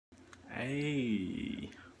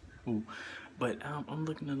Hey. Ooh. But I'm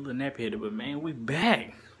looking a little nappy-headed, but man, we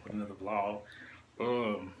back with another vlog.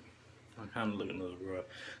 I'm kind of looking a little rough.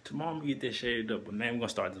 Tomorrow I'm gonna get this shaved up, but man, we're gonna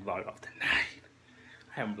start this vlog off tonight.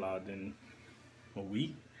 I haven't vlogged in a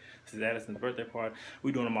week since Addisyn's birthday party.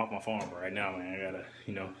 We doing them off my phone right now, man. I gotta,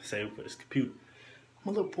 save for this computer. I'm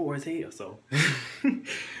a little poor as hell, so.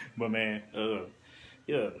 But man,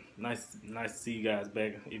 yeah, nice to see you guys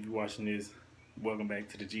back. If you're watching this, welcome back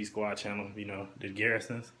to the GEESQUAD channel. The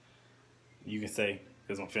Garrisons, you can say,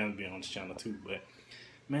 because my family be on this channel too. But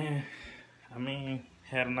man,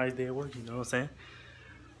 had a nice day at work. You know what I'm saying?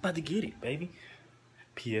 About to get it, baby.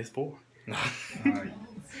 PS4. All right,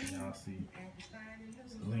 y'all see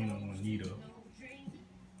Selena Juanita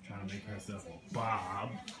trying to make herself a bob.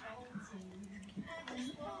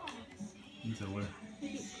 You said what?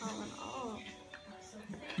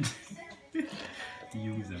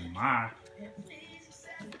 Using my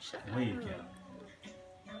wave cap.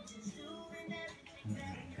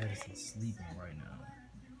 Addisyn's sleeping right now.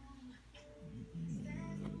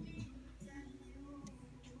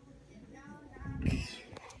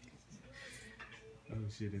 Oh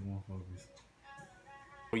shit, they won't focus.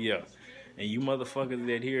 Oh yeah, and you motherfuckers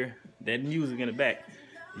that hear that music in the back,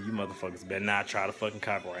 you motherfuckers better not try to fucking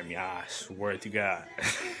copyright me. I swear to God.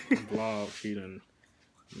 Vlog, she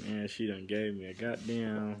done gave me a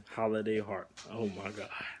goddamn holiday heart. Oh my God.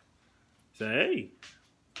 Say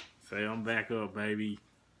I'm back up, baby.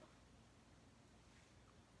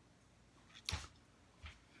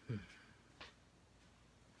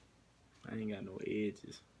 I ain't got no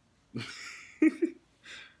edges.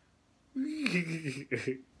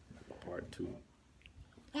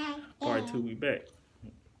 Part two, we back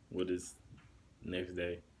with this next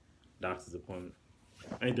day doctor's appointment.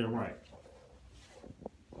 Ain't that right?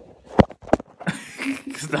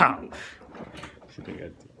 Stop.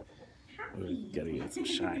 We gotta get some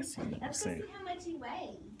shots, you know what I'm saying? How much you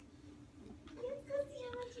weigh? Let's go see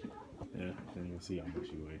how much you weigh. Yeah, then you'll see how much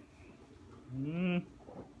you weigh.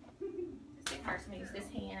 First, I'm gonna use this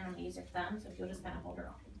hand, I'm gonna use your thumb, so if you'll just kind of hold her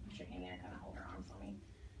on. Put your hand there and kind of hold her arm for me.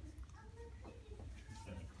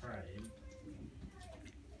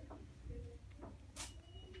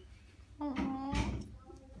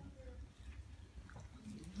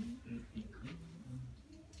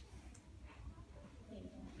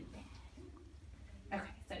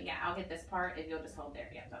 Okay, so yeah, I'll get this part. If you'll just hold there,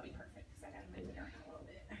 yeah, that'll be perfect because I gotta move it around a little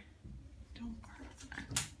bit. Don't hurt.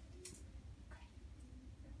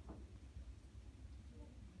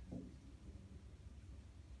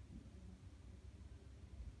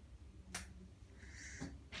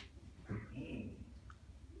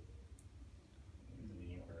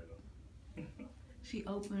 She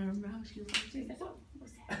opened her mouth. She was like,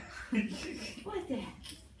 What's that? What's that?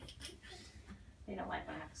 They don't like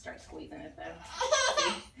when I have to start squeezing it though.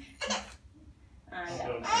 I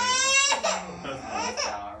know. I'm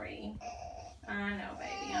sorry. I know,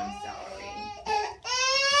 baby. I'm sorry.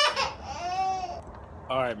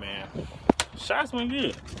 All right, man. Shots went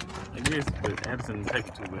good. I guess, but Addisyn didn't take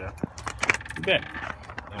it too well. You back?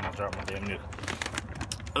 I'm gonna drop my damn nigga.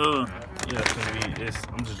 Yeah,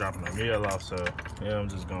 I'm just dropping a meal off, so yeah, I'm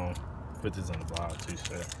just gonna put this on the vlog too.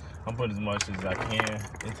 So I'm putting as much as I can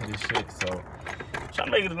into this shit, so try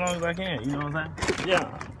to make it as long as I can. You know what I'm saying? Yeah.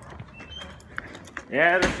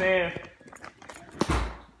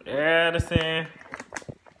 Addisyn.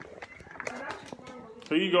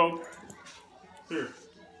 Here you go. Here.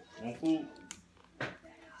 Want food? Oh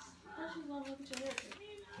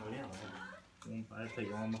yeah, man. I take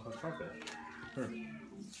all my cup back. Here.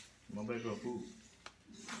 My baby got food.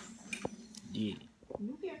 Yeah.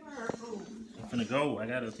 you give her food. I'm finna go. I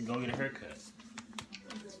gotta go get a haircut.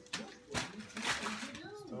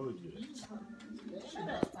 Told you. Shut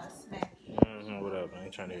up, I smack you. What up? I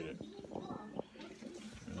ain't trying to hear that.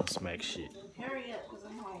 No smack shit. Hurry up, because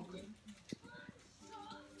I'm hungry.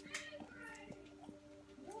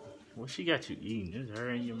 What she got you eating? Is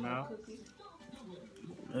her in your mouth?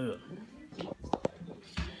 Ugh.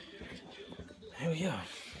 Hell yeah.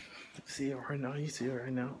 See it right now. You see it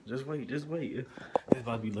right now. Just wait. It's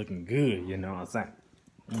about to be looking good. You know what I'm saying?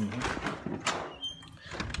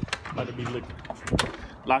 About to be looking.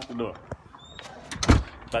 Lock the door.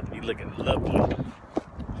 About to be looking lovely. You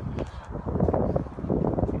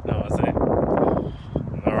know what I'm saying?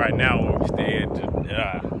 All right now, where we stand.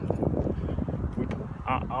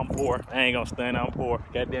 I'm poor. I ain't gonna stand. I'm poor.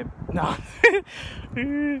 Goddamn. No.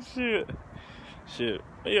 Shit.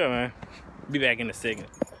 But yeah, man. Be back in a second.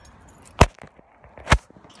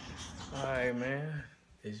 Alright, man.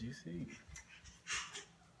 As you see.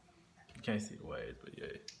 You can't see the waves, but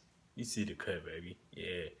yeah. You see the cut, baby.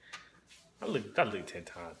 Yeah. look 10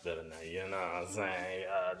 times better now. You know what I'm saying?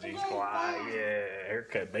 GEESQUAD, yeah,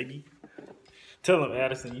 haircut, baby. Tell him,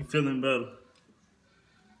 Addisyn, you feeling better?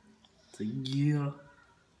 Say yeah.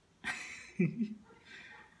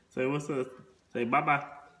 Say what's up? Say bye bye.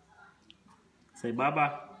 Say bye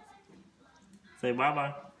bye. Say bye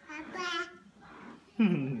bye.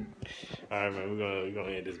 Alright, man, we're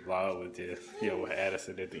gonna end this vlog with this, with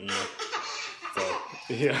Addisyn at the end. So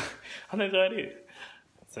yeah, I think that's it.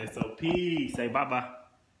 Say so peace. Say bye bye.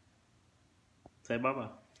 Say bye bye.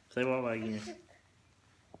 Say bye bye again.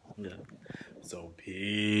 Yeah. So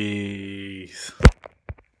peace.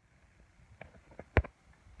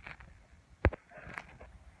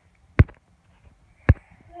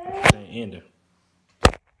 End it.